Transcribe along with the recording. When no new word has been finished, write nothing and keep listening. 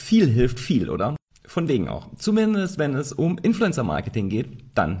viel hilft viel, oder? Von wegen auch. Zumindest wenn es um Influencer-Marketing geht,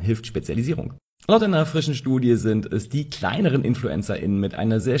 dann hilft Spezialisierung. Laut einer frischen Studie sind es die kleineren InfluencerInnen mit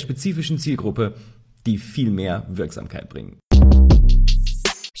einer sehr spezifischen Zielgruppe, die viel mehr Wirksamkeit bringen.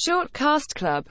 Shortcast Club